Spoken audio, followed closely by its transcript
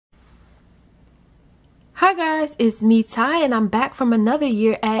Hi guys, it's me Ty and I'm back from another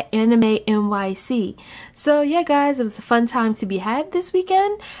year at Anime NYC. So yeah guys, it was a fun time to be had this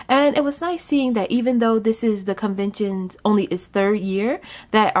weekend, and it was nice seeing that even though this is the convention's only its third year,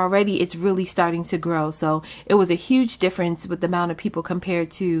 that already it's really starting to grow. So it was a huge difference with the amount of people compared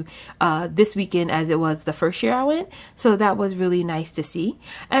to this weekend as it was the first year I went. So that was really nice to see.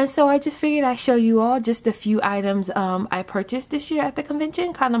 And so I just figured I'd show you all just a few items I purchased this year at the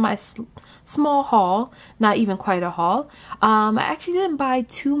convention, kind of my small haul. Not even quite a haul. I actually didn't buy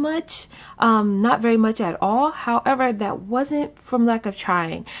too much, not very much at all. However, that wasn't from lack of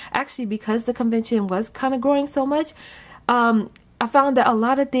trying. Actually, because the convention was kind of growing so much, I found that a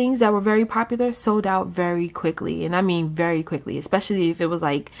lot of things that were very popular sold out very quickly. And I mean very quickly, especially if it was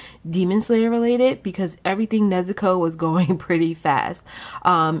like Demon Slayer related, because everything Nezuko was going pretty fast.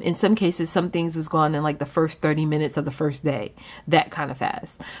 In some cases, some things was gone in like the first 30 minutes of the first day, that kind of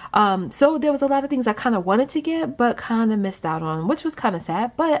fast. So there was a lot of things I kind of wanted to get, but kind of missed out on, which was kind of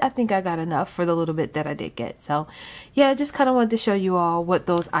sad, but I think I got enough for the little bit that I did get. So yeah, I just kind of wanted to show you all what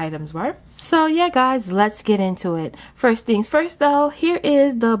those items were. So yeah guys, let's get into it. First things first though, here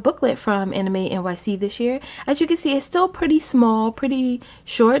is the booklet from Anime NYC this year. As you can see, it's still pretty small, pretty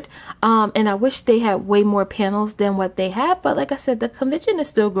short, and I wish they had way more panels than what they had, but like I said, the convention is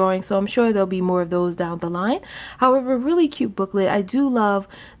still growing, so I'm sure there'll be more of those down the line. However, really cute booklet. I do love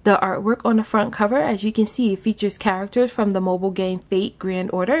the artwork on the front cover. As you can see, it features characters from the mobile game Fate Grand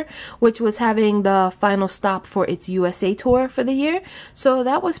Order, which was having the final stop for its USA tour for the year, so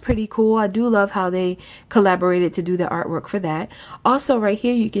that was pretty cool. I do love how they collaborated to do the artwork for that. Also right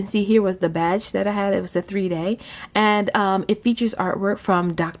here, you can see here was the badge that I had. It was a 3-day, and it features artwork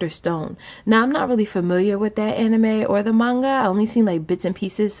from Dr. Stone. Now, I'm not really familiar with that anime or the manga. I only seen like bits and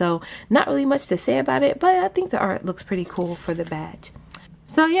pieces, so not really much to say about it, but I think the art looks pretty cool for the badge.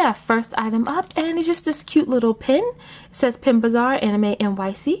 So yeah, first item up, and it's just this cute little pin. It says Pin Bazaar Anime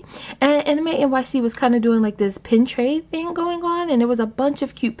NYC, and Anime NYC was kind of doing like this pin trade thing going on, and there was a bunch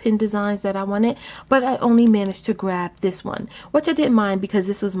of cute pin designs that I wanted, but I only managed to grab this one, which I didn't mind because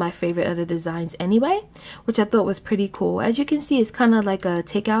this was my favorite of the designs anyway, which I thought was pretty cool. As you can see, it's kind of like a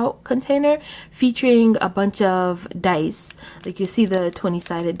takeout container featuring a bunch of dice. Like you see the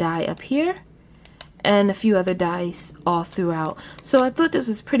 20-sided die up here, and a few other dice all throughout. So I thought this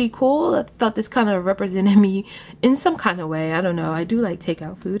was pretty cool. I felt this kind of represented me in some kind of way. I don't know. I do like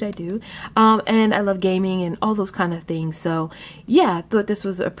takeout food. I do. And I love gaming and all those kind of things. So yeah, I thought this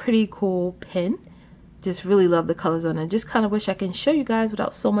was a pretty cool pin. Just really love the colors on it. Just kind of wish I can show you guys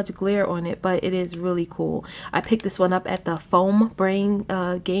without so much glare on it, but it is really cool. I picked this one up at the Foam Brain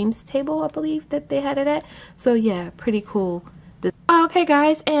Games table, I believe that they had it at. So yeah, pretty cool. Okay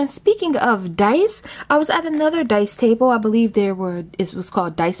guys, and speaking of dice, I was at another dice table. I believe it was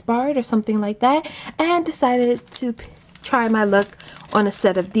called Dice Bard or something like that, and decided to try my luck on a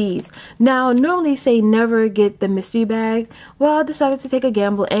set of these. Now, normally say never get the mystery bag. Well, I decided to take a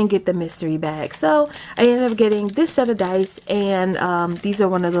gamble and get the mystery bag. So I ended up getting this set of dice, and these are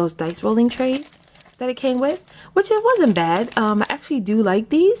one of those dice rolling trays that it came with, which it wasn't bad. I actually do like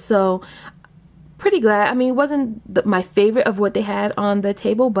these, so pretty glad. I mean, it wasn't my favorite of what they had on the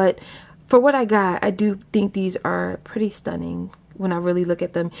table, but for what I got, I do think these are pretty stunning. When I really look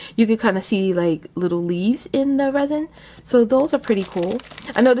at them, you can kind of see like little leaves in the resin, so those are pretty cool.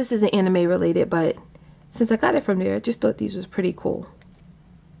 I know this isn't anime related, but since I got it from there, I just thought these was pretty cool.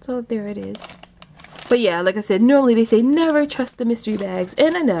 So there it is. But yeah, like I said, normally they say never trust the mystery bags,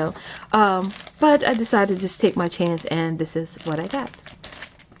 and I know, but I decided to just take my chance, and this is what I got.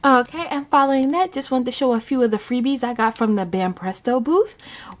 Okay, and following that, just wanted to show a few of the freebies I got from the Banpresto booth,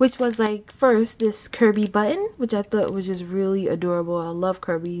 which was like, first, this Kirby button, which I thought was just really adorable. I love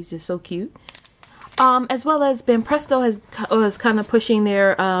Kirby, he's just so cute. As well as Banpresto was kind of pushing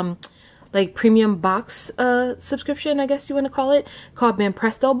their like premium box subscription, I guess you want to call it, called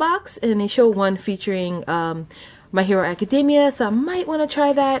Banpresto Box, and they showed one featuring My Hero Academia, so I might want to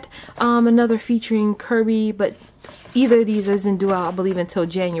try that. Another featuring Kirby, but either of these isn't due out, I believe, until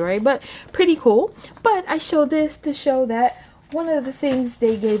January, but pretty cool. But I showed this to show that one of the things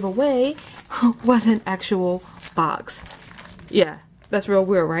they gave away was an actual box. Yeah, that's real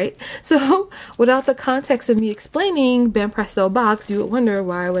weird, right? So without the context of me explaining Banpresto box, you would wonder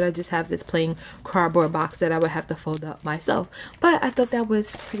why would I just have this plain cardboard box that I would have to fold up myself. But I thought that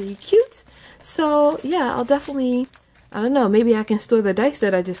was pretty cute. So yeah, I'll definitely, I don't know, maybe I can store the dice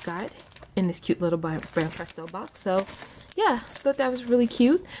that I just got in this cute little Banpresto box. So yeah, thought that was really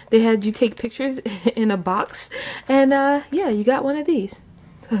cute. They had you take pictures in a box, and yeah, you got one of these.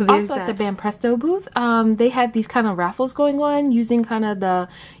 So also at the Band Presto booth, they had these kind of raffles going on using kind of the,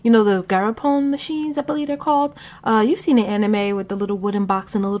 you know, the Garapon machines, I believe they're called. You've seen an anime with the little wooden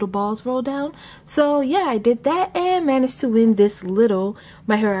box and the little balls roll down. So yeah, I did that and managed to win this little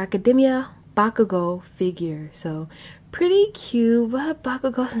My Hero Academia Bakugo figure. So pretty cute, but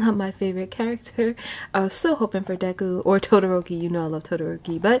Bakugo's not my favorite character. I was so hoping for Deku or Todoroki. You know I love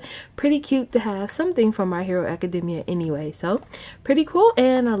Todoroki, but pretty cute to have something from My Hero Academia anyway. So pretty cool,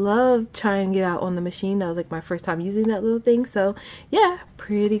 and I love trying it out on the machine. That was like my first time using that little thing. So yeah,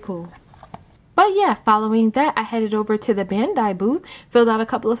 pretty cool. But yeah, following that, I headed over to the Bandai booth, filled out a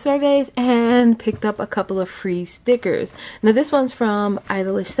couple of surveys, and picked up a couple of free stickers. Now this one's from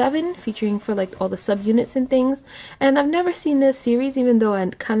Idolish 7, featuring for like all the subunits and things. And I've never seen this series, even though I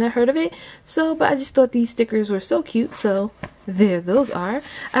kind of heard of it. So, but I just thought these stickers were so cute, so there those are.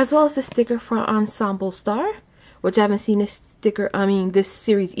 As well as a sticker for Ensemble Star, which I haven't seen this sticker, this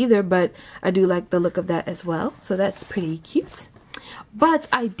series either, but I do like the look of that as well. So that's pretty cute. But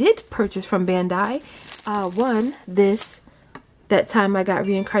I did purchase from Bandai that time I got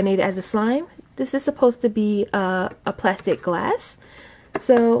reincarnated as a slime. This is supposed to be a plastic glass.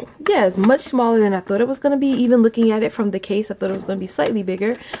 So yeah, it's much smaller than I thought it was going to be. Even looking at it from the case, I thought it was going to be slightly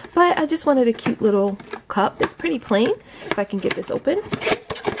bigger. But I just wanted a cute little cup. It's pretty plain. If I can get this open.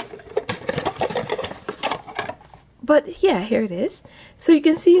 But yeah, here it is. So you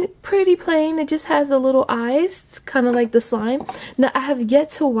can see, pretty plain. It just has the little eyes. It's kind of like the slime. Now, I have yet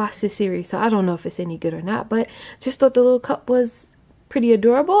to watch this series, so I don't know if it's any good or not. But just thought the little cup was pretty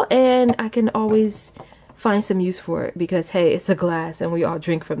adorable. And I can always find some use for it. Because, hey, it's a glass and we all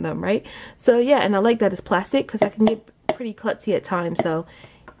drink from them, right? So yeah, and I like that it's plastic. Because I can get pretty klutzy at times. So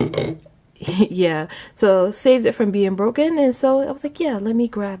yeah. So saves it from being broken. And so I was like, yeah, let me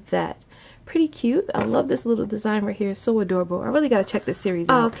grab that. Pretty cute. I love this little design right here. So adorable. I really gotta check this series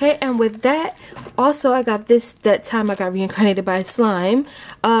out. Okay, and with that, also I got this that time I got reincarnated by slime.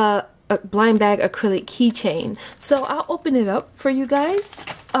 A blind bag acrylic keychain. So I'll open it up for you guys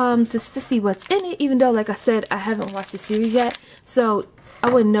just to see what's in it. Even though, like I said, I haven't watched the series yet, so I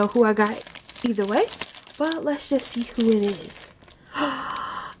wouldn't know who I got either way. But let's just see who it is.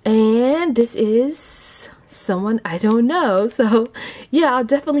 And this is someone I don't know. So yeah, I'll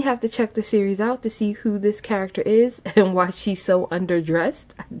definitely have to check the series out to see who this character is and why she's so underdressed.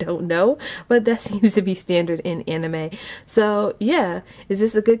 I don't know, but that seems to be standard in anime. So yeah, is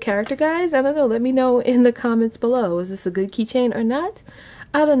this a good character, guys? I don't know. Let me know in the comments below. Is this a good keychain or not?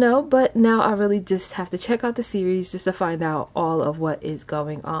 I don't know, but now I really just have to check out the series just to find out all of what is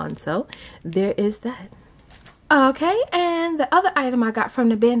going on. So there is that. Okay, and the other item I got from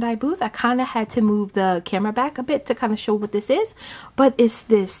the Bandai booth, I kind of had to move the camera back a bit to kind of show what this is, but it's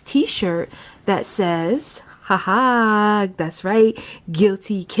this t-shirt that says, haha, that's right,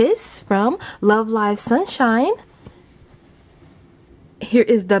 Guilty Kiss from Love Live Sunshine. Here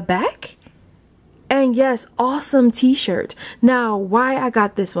is the back. And yes, awesome t-shirt. Now, why I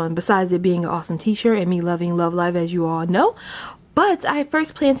got this one, besides it being an awesome t-shirt and me loving Love Live, as you all know, but I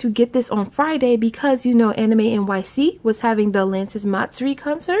first planned to get this on Friday because, you know, Anime NYC was having the Atlantis Matsuri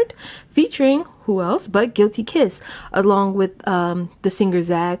concert featuring who else but Guilty Kiss, along with the singer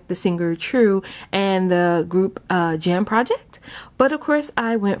Zach, the singer True, and the group Jam Project. But of course,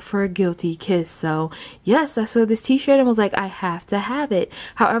 I went for Guilty Kiss. So yes, I saw this t-shirt and was like, I have to have it.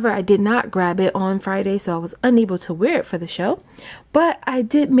 However, I did not grab it on Friday, so I was unable to wear it for the show. But I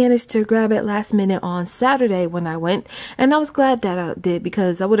did manage to grab it last minute on Saturday when I went. And I was glad that I did,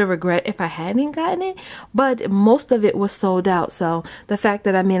 because I would have regret if I hadn't gotten it. But most of it was sold out. So the fact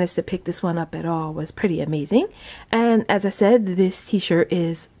that I managed to pick this one up at all was pretty amazing. And as I said, this t-shirt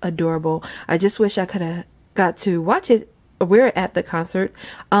is adorable. I just wish I could have got to watch it, wear it at the concert.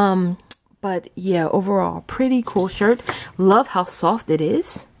 But yeah, overall, pretty cool shirt. Love how soft it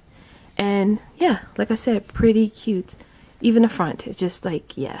is. And yeah, like I said, pretty cute. Even the front, it's just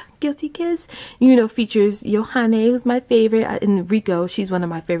like, yeah, Guilty Kiss. You know, features Yohane, who's my favorite, and Riko, she's one of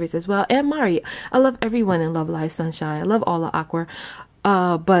my favorites as well, and Mari. I love everyone in Love Live Sunshine. I love all the Aqua.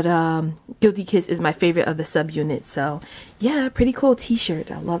 But Guilty Kiss is my favorite of the subunits. So yeah, pretty cool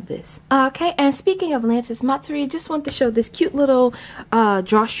t-shirt. I love this. Okay, and speaking of Atlantis Matsuri, just want to show this cute little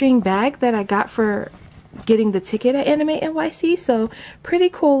drawstring bag that I got for getting the ticket at Anime NYC. So pretty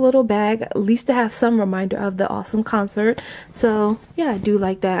cool little bag, at least to have some reminder of the awesome concert. So yeah, I do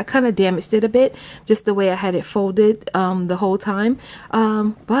like that. I kind of damaged it a bit, just the way I had it folded the whole time.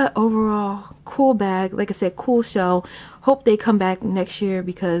 But overall, cool bag. Like I said, cool show. Hope they come back next year,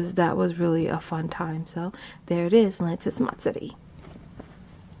 because that was really a fun time. So there it is, Atlantis Matsuri.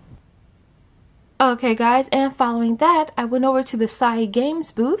 Okay guys, and following that, I went over to the Side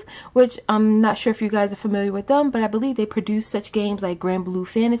Games booth, which I'm not sure if you guys are familiar with them, but I believe they produce such games like Grand Blue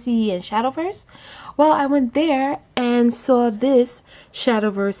Fantasy and Shadowverse. Well, I went there and saw this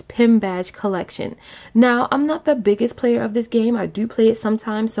Shadowverse pin badge collection. Now, I'm not the biggest player of this game. I do play it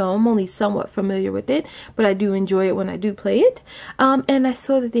sometimes, so I'm only somewhat familiar with it, but I do enjoy it when I do play it. And I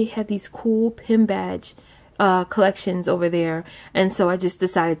saw that they had these cool pin badge collections over there, and so I just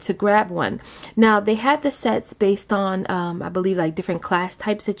decided to grab one. Now they had the sets based on I believe like different class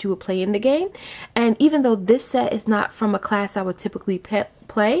types that you would play in the game, and even though this set is not from a class I would typically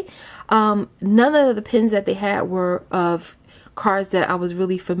play, none of the pins that they had were of cards that I was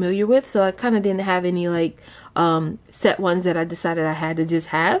really familiar with, so I kind of didn't have any like set ones that I decided I had to just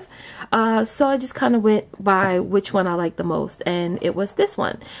have. So I just kind of went by which one I liked the most, and it was this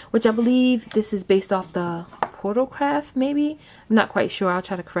one, which I believe this is based off the Portalcraft, maybe. I'm not quite sure. I'll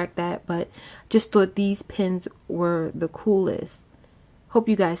try to correct that, but just thought these pins were the coolest. Hope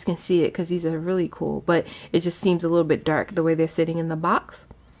you guys can see it because these are really cool, but it just seems a little bit dark the way they're sitting in the box.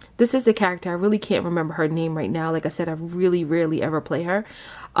 This is the character. I really can't remember her name right now. Like I said, I really rarely ever play her.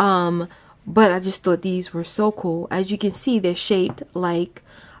 But I just thought these were so cool. As you can see, they're shaped like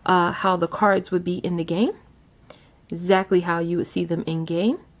how the cards would be in the game. Exactly how you would see them in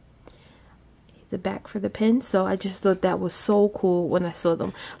game. The back for the pin. So I just thought that was so cool when I saw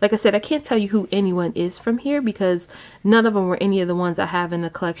them. Like I said, I can't tell you who anyone is from here because none of them were any of the ones I have in the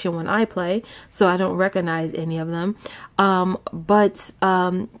collection when I play, so I don't recognize any of them. But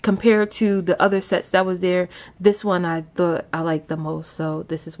compared to the other sets that was there, this one I thought I liked the most, so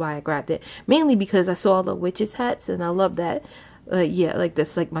this is why I grabbed it. Mainly because I saw the witches hats and I love that. Yeah, like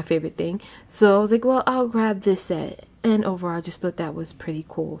that's like my favorite thing. So I was like, well, I'll grab this set, and overall I just thought that was pretty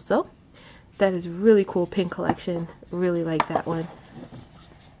cool. So that is really cool pin collection. Really like that one.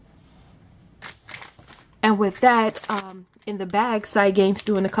 And with that, in the bag, Side Games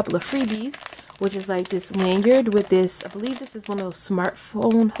doing a couple of freebies, which is like this lanyard with this, I believe this is one of those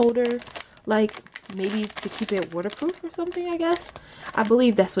smartphone holder, like maybe to keep it waterproof or something, I guess. I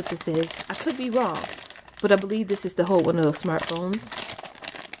believe that's what this is. I could be wrong, but I believe this is to hold one of those smartphones.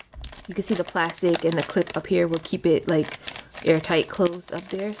 You can see the plastic, and the clip up here will keep it like airtight closed up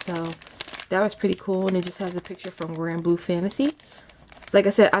there. So that was pretty cool, and it just has a picture from Grand Blue Fantasy. Like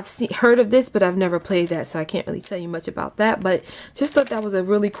I said, I've heard of this, but I've never played that, so I can't really tell you much about that. But just thought that was a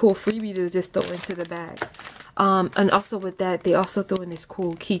really cool freebie to just throw into the bag. And also with that, they also throw in this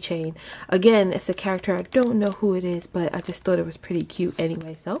cool keychain. Again, it's a character, I don't know who it is, but I just thought it was pretty cute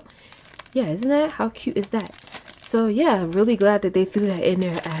anyway. So yeah, isn't that? How cute is that? So yeah, really glad that they threw that in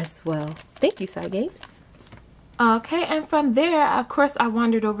there as well. Thank you, Side Games. Okay, and from there, of course, I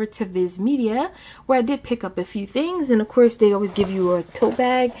wandered over to Viz Media, where I did pick up a few things, and of course, they always give you a tote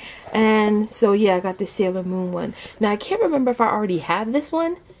bag, and so yeah, I got this Sailor Moon one. Now, I can't remember if I already have this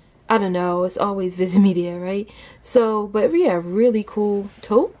one. I don't know, it's always Viz Media, right? So, but yeah, really cool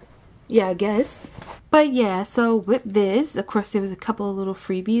tote. Yeah, I guess. But yeah, so with this, of course, there was a couple of little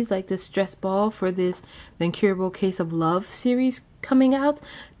freebies, like this stress ball for this The Incurable Case of Love series coming out.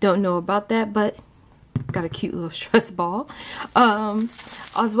 Don't know about that, but got a cute little stress ball,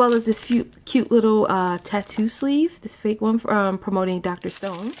 as well as this cute little tattoo sleeve, this fake one from promoting Dr.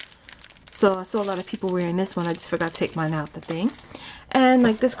 Stone. So I saw a lot of people wearing this one. I just forgot to take mine out the thing. And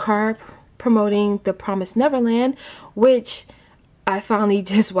like this card promoting The Promised Neverland, which I finally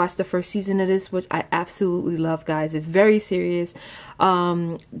just watched the first season of this, which I absolutely love, guys. It's very serious,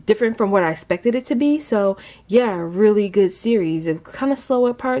 different from what I expected it to be. So yeah, really good series. It's kind of slow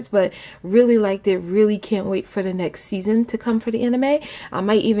at parts, but really liked it. Really can't wait for the next season to come for the anime. I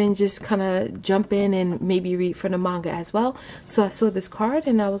might even just kind of jump in and maybe read for the manga as well. So I saw this card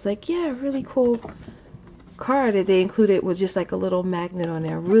and I was like, yeah, really cool card that they included with just like a little magnet on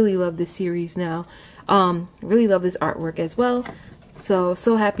there. Really love this series now. Really love this artwork as well.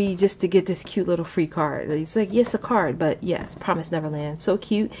 So happy just to get this cute little free card. It's like, yes, a card, but yeah, it's Promised Neverland. So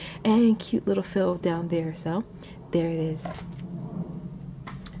cute, and cute little fill down there. So there it is.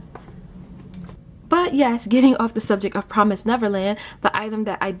 But yes, getting off the subject of Promised Neverland, the item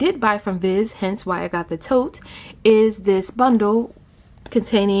that I did buy from Viz, hence why I got the tote, is this bundle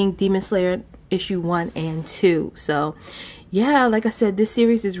containing Demon Slayer issue 1 and 2. So yeah, like I said, this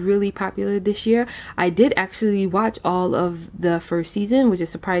series is really popular this year. I did actually watch all of the first season, which is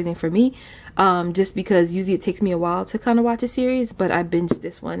surprising for me, just because usually it takes me a while to kind of watch a series, but I binged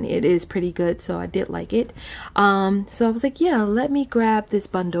this one. It is pretty good, so I did like it. So I was like, yeah, let me grab this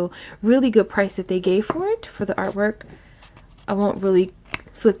bundle. Really good price that they gave for it, for the artwork. I won't really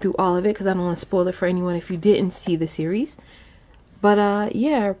flip through all of it because I don't want to spoil it for anyone if you didn't see the series. But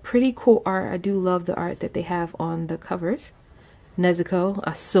yeah, pretty cool art. I do love the art that they have on the covers.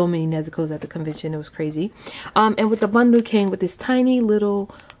 Nezuko, so many Nezuko's at the convention, it was crazy. And with the bundle came with this tiny little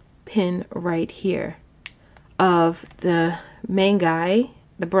pin right here of the main guy,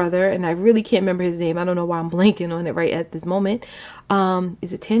 the brother, and I really can't remember his name. I don't know why I'm blanking on it right at this moment.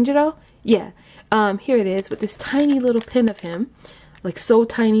 Is it Tanjiro? Yeah. Here it is with this tiny little pin of him. Like so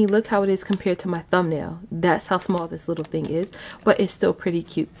tiny. Look how it is compared to my thumbnail. That's how small this little thing is, but it's still pretty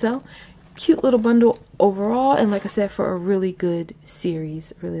cute. So cute little bundle overall, and like I said, for a really good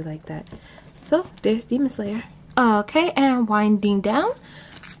series. Really like that. So there's Demon Slayer. Okay, and winding down,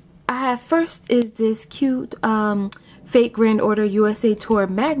 I have first is this cute Fate Grand Order USA Tour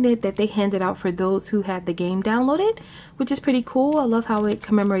magnet that they handed out for those who had the game downloaded, which is pretty cool. I love how it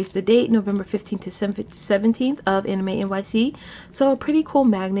commemorates the date, November 15th to 17th of Anime NYC. So a pretty cool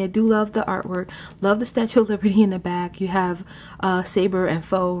magnet. Do love the artwork. Love the Statue of Liberty in the back. You have Saber and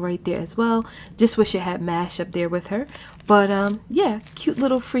Foe right there as well. Just wish it had MASH up there with her. But yeah, cute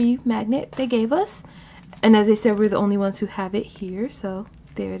little free magnet they gave us. And as they said, we're the only ones who have it here, so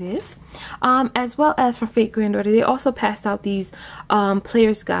there it is. As well as for Fate Grand Order, they also passed out these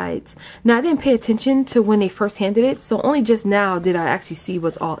player's guides. Now, I didn't pay attention to when they first handed it, so only just now did I actually see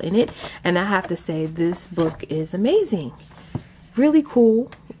what's all in it. And I have to say, this book is amazing. Really cool.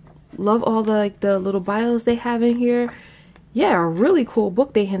 Love all the little bios they have in here. Yeah, a really cool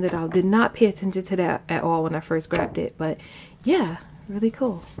book they handed out. Did not pay attention to that at all when I first grabbed it, but yeah, really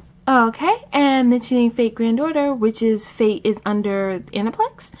cool. Okay, and mentioning Fate Grand Order, which is Fate is under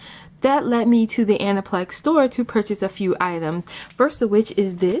Aniplex, that led me to the Aniplex store to purchase a few items. First of which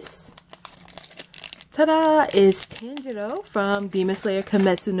is this. Ta-da! Is Tanjiro from Demon Slayer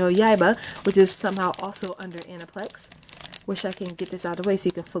Kimetsu no Yaiba, which is somehow also under Aniplex. Wish I can get this out of the way so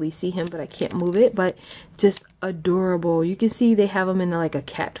you can fully see him, but I can't move it. But just adorable. You can see they have him in like a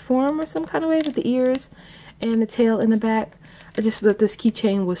cat form or some kind of way with the ears and the tail in the back. I just thought this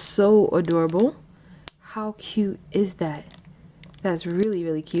keychain was so adorable. How cute is that? That's really,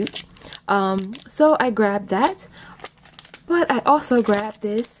 really cute. So I grabbed that. But I also grabbed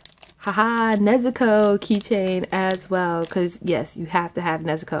this Nezuko keychain as well. Because, yes, you have to have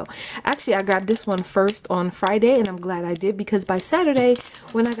Nezuko. Actually, I grabbed this one first on Friday. And I'm glad I did. Because by Saturday,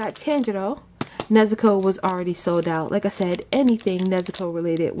 when I got Tanjiro, Nezuko was already sold out. Like I said, anything Nezuko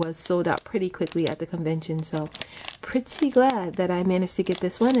related was sold out pretty quickly at the convention. So pretty glad that I managed to get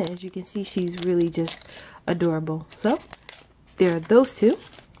this one. And as you can see, she's really just adorable. So there are those two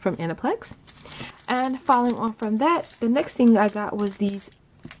from Aniplex. And following on from that, the next thing I got was these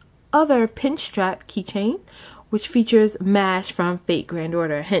other pin strap keychain, which features MASH from Fate Grand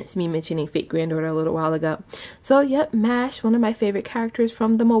Order, hence me mentioning Fate Grand Order a little while ago. So yep, MASH, one of my favorite characters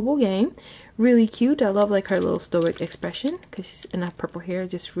from the mobile game. Really cute. I love like her little stoic expression because she's in her purple hair,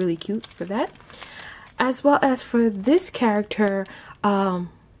 just really cute for that. As well as for this character,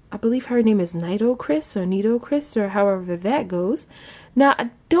 I believe her name is Nido Chris or Nido Chris or however that goes. Now, I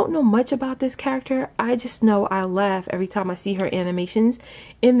don't know much about this character. I just know I laugh every time I see her animations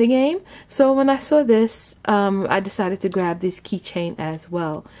in the game. So when I saw this, I decided to grab this keychain as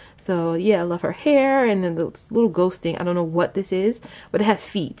well. So yeah, I love her hair and then the little ghost thing. I don't know what this is, but it has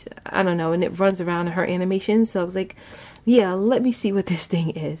feet. I don't know, and it runs around in her animations. So I was like, yeah, let me see what this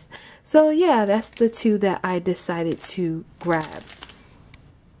thing is. So yeah, that's the two that I decided to grab.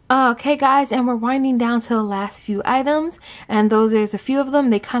 Okay guys, and we're winding down to the last few items, and there's a few of them,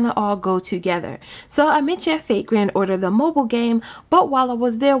 they kind of all go together. So I mentioned Fate Grand Order, the mobile game, but while I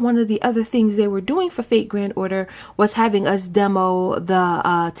was there, one of the other things they were doing for Fate Grand Order was having us demo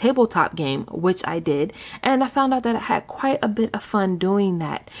the tabletop game, which I did, and I found out that I had quite a bit of fun doing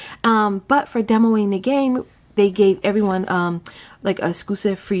that. But for demoing the game, they gave everyone like an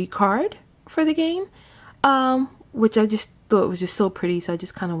exclusive free card for the game, which I just thought it was just so pretty, so I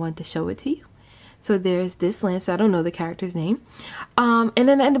just kind of wanted to show it to you. So there's this Lancer. I don't know the character's name. And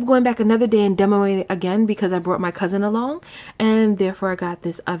then I ended up going back another day and demoing it again because I brought my cousin along, and therefore I got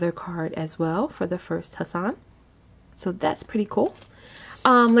this other card as well for the first Hassan. So that's pretty cool.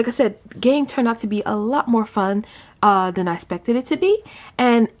 Like I said, game turned out to be a lot more fun than I expected it to be,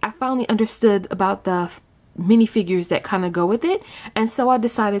 and I finally understood about the minifigures that kind of go with it, and so I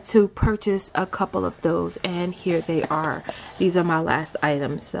decided to purchase a couple of those, and here they are. These are my last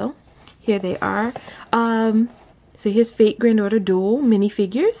items, so here they are. So here's Fate Grand Order Duel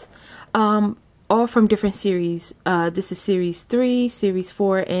minifigures, all from different series. This is series 3, series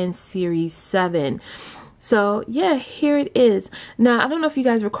 4, and series 7. So yeah, here it is. Now, I don't know if you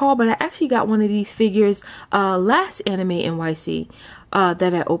guys recall, but I actually got one of these figures last Anime NYC.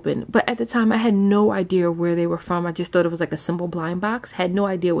 that I opened. But at the time, I had no idea where they were from. I just thought it was like a simple blind box. Had no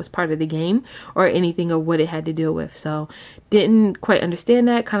idea it was part of the game or anything of what it had to deal with. So didn't quite understand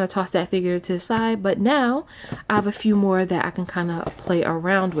that. Kind of tossed that figure to the side. But now I have a few more that I can kind of play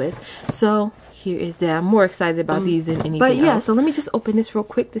around with. So here is that. I'm more excited about these than anything else. But yeah, so let me just open this real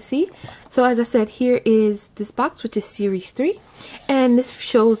quick to see. So as I said, here is this box, which is Series 3. And this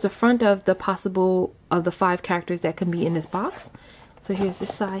shows the front of the possible of the 5 characters that can be in this box. So here's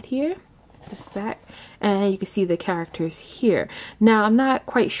this side here, this back, and you can see the characters here. Now, I'm not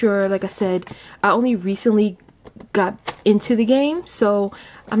quite sure, like I said, I only recently got into the game, so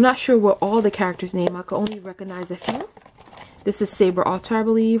I'm not sure what all the characters' name. I can only recognize a few. This is Saber Altar, I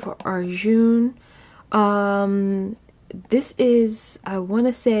believe, or Arjun. This is, I want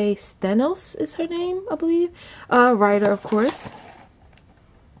to say Stenos is her name, I believe. Ryder, of course,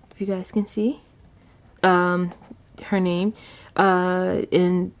 if you guys can see. Her name.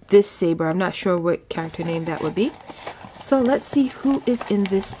 In this Saber, I'm not sure what character name that would be. So let's see who is in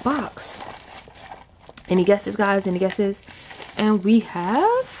this box. Any guesses, guys? Any guesses? And we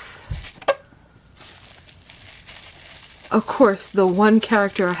have, of course, the one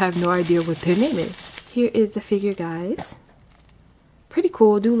character I have no idea what their name is. Here is the figure, guys. Pretty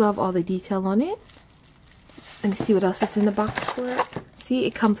cool. Do love all the detail on it. Let me see what else is in the box for it. See,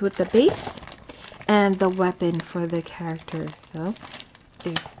 it comes with the base and the weapon for the character. So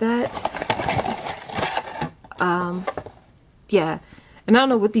there's that. Yeah, and I don't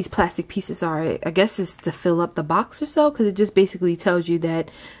know what these plastic pieces are. I guess it's to fill up the box or so, because it just basically tells you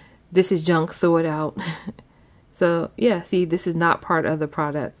that this is junk, throw it out. So yeah, see, this is not part of the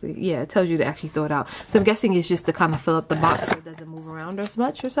product. Yeah, it tells you to actually throw it out. So I'm guessing it's just to kind of fill up the box so it doesn't move around as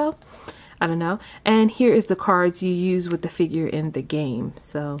much or so. I don't know. And here is the cards you use with the figure in the game.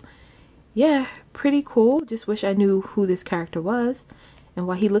 So yeah, pretty cool. Just wish I knew who this character was and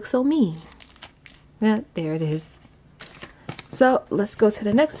why he looks so mean. Yeah, there it is. So let's go to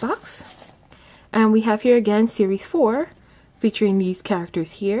the next box. And we have here again Series 4, featuring these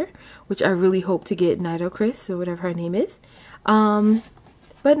characters here, which I really hope to get Nido Chris or whatever her name is.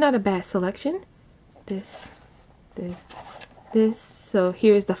 But not a bad selection. This. So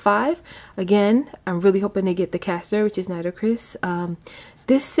here's the 5. Again, I'm really hoping to get the caster, which is Nido Chris.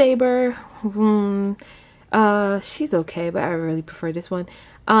 This Saber, she's okay, but I really prefer this one.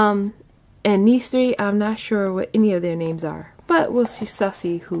 And these 3, I'm not sure what any of their names are, but we'll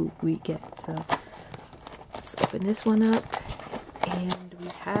see who we get. So let's open this one up, and we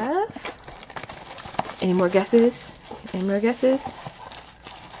have, any more guesses? Any more guesses?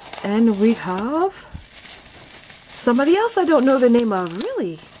 And we have somebody else I don't know the name of,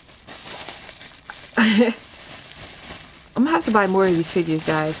 really. I'm gonna have to buy more of these figures,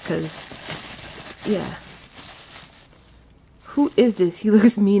 guys, because, yeah. Who is this? He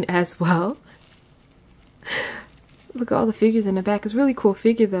looks mean as well. Look at all the figures in the back. It's a really cool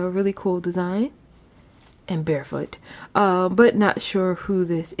figure, though. Really cool design. And barefoot. But not sure who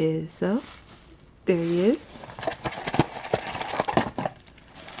this is. So, there he is.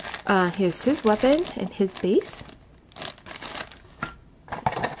 Here's his weapon and his base.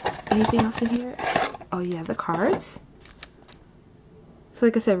 Anything else in here? Oh, yeah, the cards. So,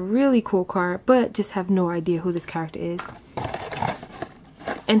 like I said, really cool card, but just have no idea who this character is.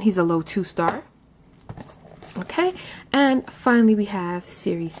 And he's a low 2-star. Okay, and finally we have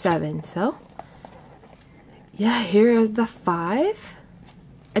Series 7. So, yeah, here is the 5.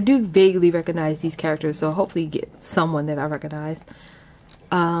 I do vaguely recognize these characters, so hopefully get someone that I recognize.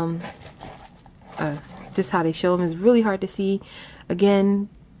 Just how they show them is really hard to see. Again,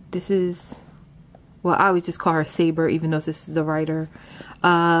 this is, well, I would just call her Saber, even though this is the writer.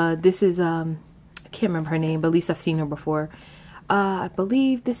 This is, I can't remember her name, but at least I've seen her before. I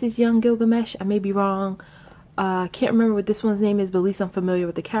believe this is Young Gilgamesh. I may be wrong. I can't remember what this one's name is, but at least I'm familiar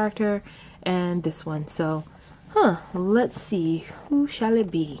with the character and this one. So, let's see. Who shall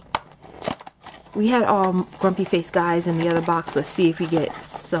it be? We had all grumpy face guys in the other box. Let's see if we get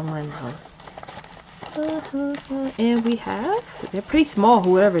someone else. And we have, they're pretty small,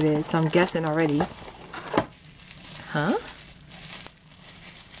 whoever it is, so I'm guessing already. Huh?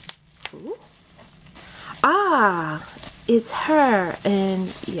 Ooh. Ah! It's her,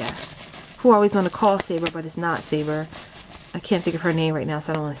 and yeah, who I always want to call Saber, but it's not Saber. I can't think of her name right now,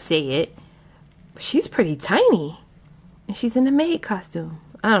 so I don't want to say it. But she's pretty tiny, and she's in a maid costume.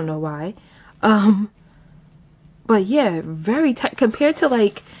 I don't know why. But yeah, very tight compared to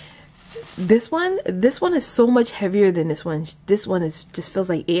like this one. This one is so much heavier than this one. This one is just feels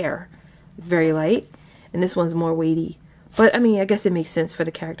like air, very light, and this one's more weighty. But I mean, I guess it makes sense for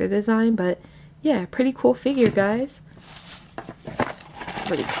the character design. But yeah, pretty cool figure, guys.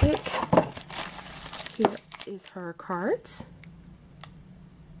 pretty quick. Here is her cards.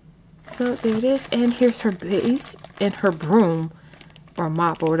 So there it is, and here's her base and her broom or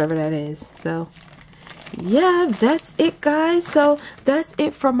mop or whatever that is. So yeah, that's it, guys. So that's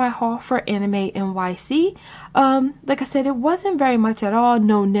it for my haul for Anime NYC. Like I said, it wasn't very much at all.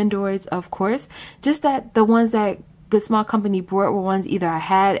 No Nendoroids, of course. Just that the ones that Good Small Company brought were ones either I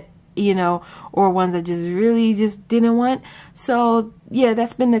had, you know, or ones I just really just didn't want. So yeah,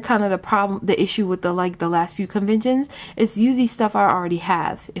 that's been the kind of the problem, the issue with the last few conventions. It's usually stuff I already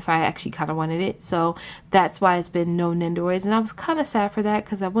have if I actually kind of wanted it. So that's why it's been no Nendoroids, and I was kind of sad for that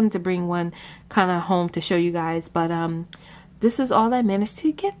because I wanted to bring one kind of home to show you guys. But this is all I managed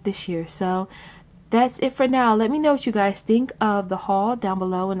to get this year. So that's it for now. Let me know what you guys think of the haul down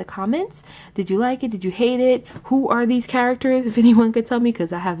below in the comments. Did you like it? Did you hate it? Who are these characters? If anyone could tell me,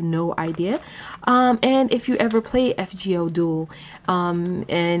 because I have no idea. And if you ever play FGO Duel.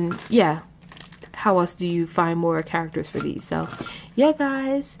 And yeah, how else do you find more characters for these? So yeah,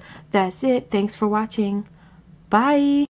 guys, that's it. Thanks for watching. Bye.